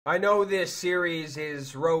I know this series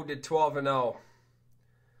is road to 12-0,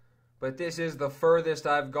 but this is the furthest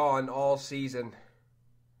I've gone all season.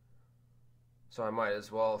 So I might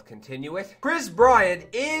as well continue it. Kris Bryant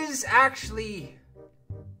is actually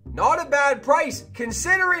not a bad price,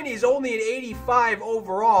 considering he's only an 85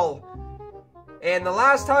 overall. And the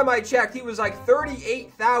last time I checked, he was like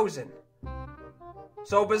 38,000.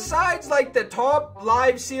 So besides like the top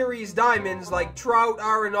live series diamonds like Trout,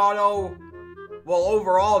 Arenado, well,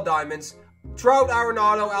 overall diamonds, Trout,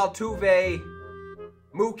 Arenado, Altuve,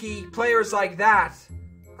 Mookie, players like that,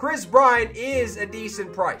 Kris Bryant is a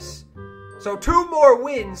decent price. So 2 more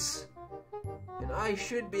wins, and I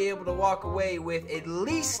should be able to walk away with at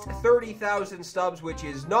least 30,000 stubs, which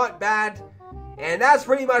is not bad. And that's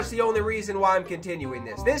pretty much the only reason why I'm continuing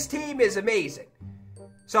this. This team is amazing.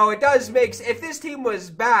 So it does make sense. If this team was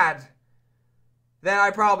bad, then I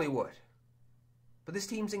probably would. But this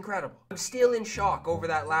team's incredible. I'm still in shock over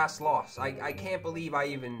that last loss. I can't believe I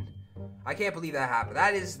can't believe that happened.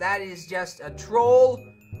 That is just a troll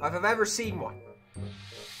if I've ever seen one.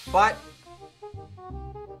 But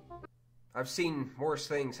I've seen worse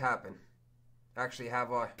things happen. Actually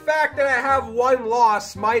have a... The fact that I have 1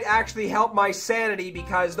 loss might actually help my sanity,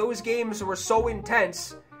 because those games were so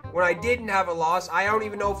intense when I didn't have a loss, I don't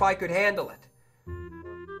even know if I could handle it.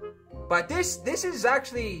 But this is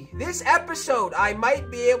actually... This episode, I might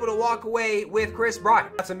be able to walk away with Kris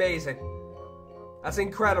Bryant. That's amazing. That's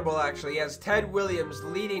incredible, actually. He has Ted Williams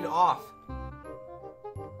leading off.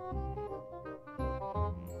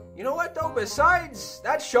 You know what, though? Besides,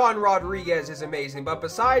 that Sean Rodriguez is amazing. But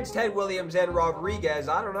besides Ted Williams and Rodriguez,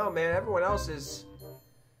 I don't know, man. Everyone else is...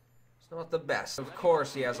 It's not the best. Of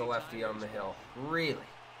course he has a lefty on the hill. Really?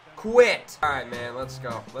 Quit! Alright, man. Let's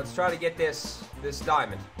go. Let's try to get this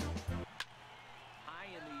diamond.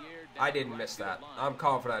 I didn't miss that. I'm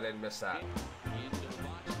confident I didn't miss that.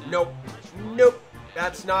 Nope. Nope.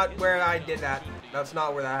 That's not where I did that. That's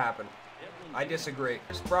not where that happened. I disagree.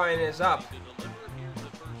 Kris Bryant is up.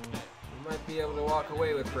 Might be able to walk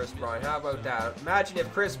away with Kris Bryant. How about that? Imagine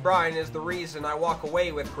if Kris Bryant is the reason I walk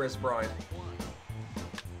away with Kris Bryant.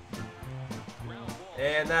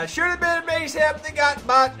 And that should have been a base hit up the gut,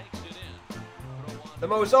 but the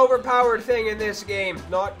most overpowered thing in this game.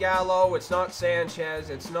 Not Gallo, it's not Sanchez,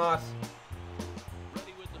 it's not...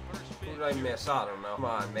 Who did I miss? I don't know. Come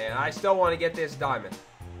on, man. I still want to get this diamond.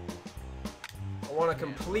 I want to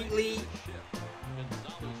completely...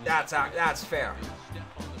 That's fair.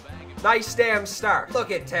 Nice damn start. Look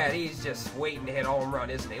at Ted. He's just waiting to hit a home run,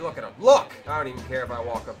 isn't he? Look at him. Look! I don't even care if I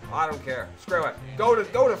walk him. I don't care. Screw it. Go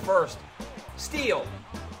to first. Steal.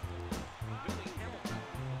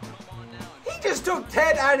 He just took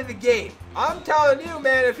Ted out of the game. I'm telling you,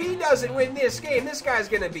 man, if he doesn't win this game, this guy's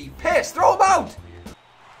going to be pissed. Throw him out!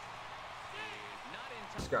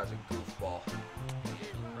 This guy's a goofball.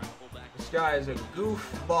 This guy is a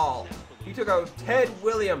goofball. He took out Ted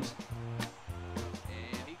Williams.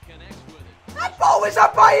 That ball was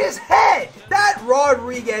up by his head! That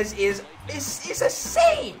Rodriguez is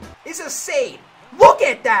insane! Is insane! Look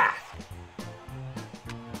at that!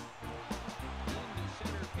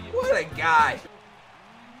 What a guy!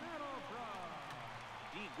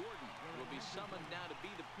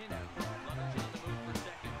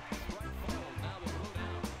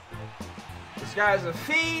 This guy's a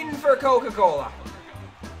fiend for Coca-Cola.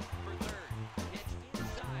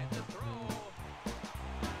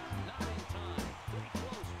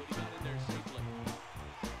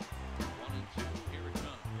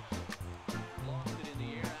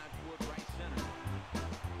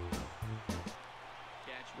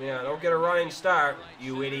 Yeah, don't get a running start,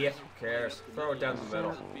 you idiot. Who cares? Throw it down the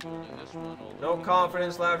middle. No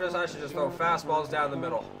confidence left. I should just throw fastballs down the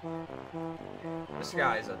middle. This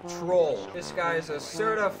guy is a troll. This guy is a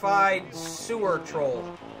certified sewer troll.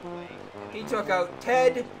 He took out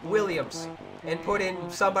Ted Williams and put in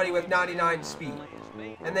somebody with 99 speed.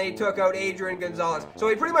 And then he took out Adrian Gonzalez. So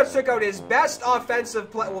he pretty much took out his best offensive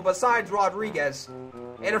play, well, besides Rodriguez.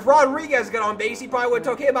 And if Rodriguez got on base, he probably would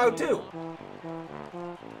have took him out too.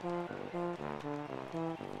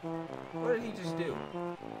 What did he just do?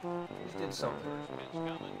 He just did something.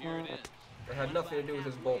 It had nothing to do with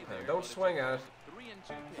his bullpen. Don't swing at it.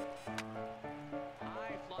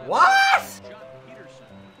 What?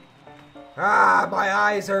 Ah, my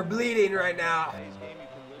eyes are bleeding right now.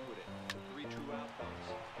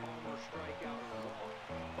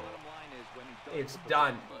 It's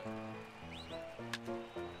done.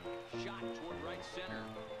 Shot toward right center.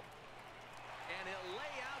 And he'll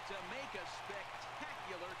lay out to make a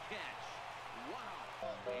spectacular catch. Wow.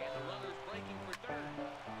 And the runner's breaking for third.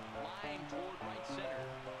 Line toward right center.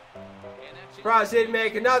 And that's Surprised he didn't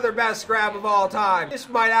make another best grab of all time. This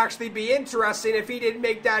might actually be interesting if he didn't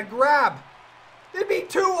make that grab. There'd be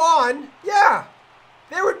 2 on. Yeah.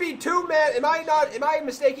 There would be 2 men. Am I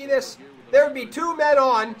mistaking this? There would be 2 men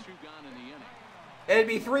on. And it'd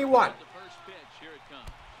be 3-1.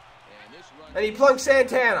 And he plunked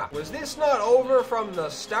Santana. Was this not over from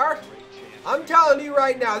the start? I'm telling you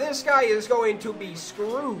right now, this guy is going to be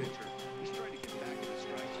screwed.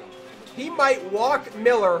 He might walk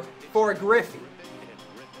Miller for Griffey.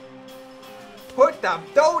 Put the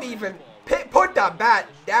bat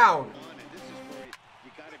down.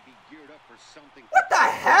 What the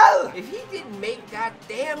hell? If he didn't make that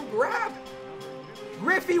damn grab,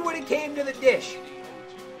 Griffey would have came to the dish.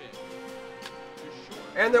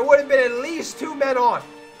 And there would have been at least 2 men on.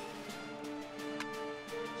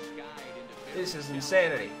 This is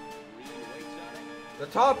insanity. The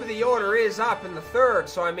top of the order is up in the 3rd,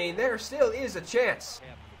 so I mean, there still is a chance.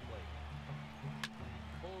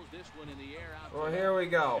 Well, here we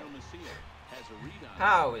go.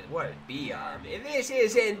 What is BR? This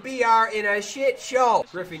isn't BR in a shit show.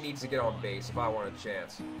 Griffey needs to get on base if I want a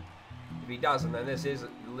chance. If he doesn't, then this is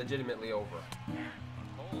legitimately over.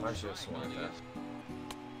 I should have sworn at that.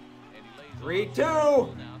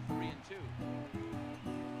 3-2.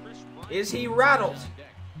 Is he rattled?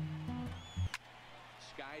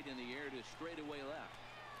 Skied in the air to straightaway left.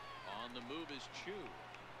 On the move is Chu.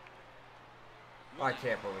 I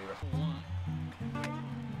can't believe it.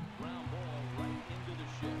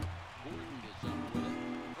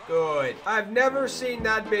 Good. I've never seen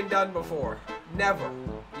that been done before. Never.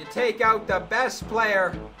 You take out the best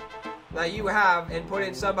player that you have and put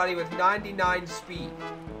in somebody with 99 speed.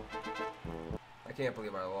 I can't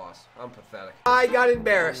believe I lost. I'm pathetic. I got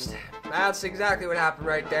embarrassed. That's exactly what happened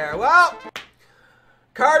right there. Well,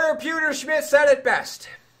 Carter Pewter-Schmidt said it best.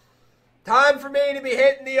 Time for me to be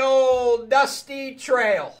hitting the old dusty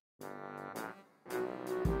trail.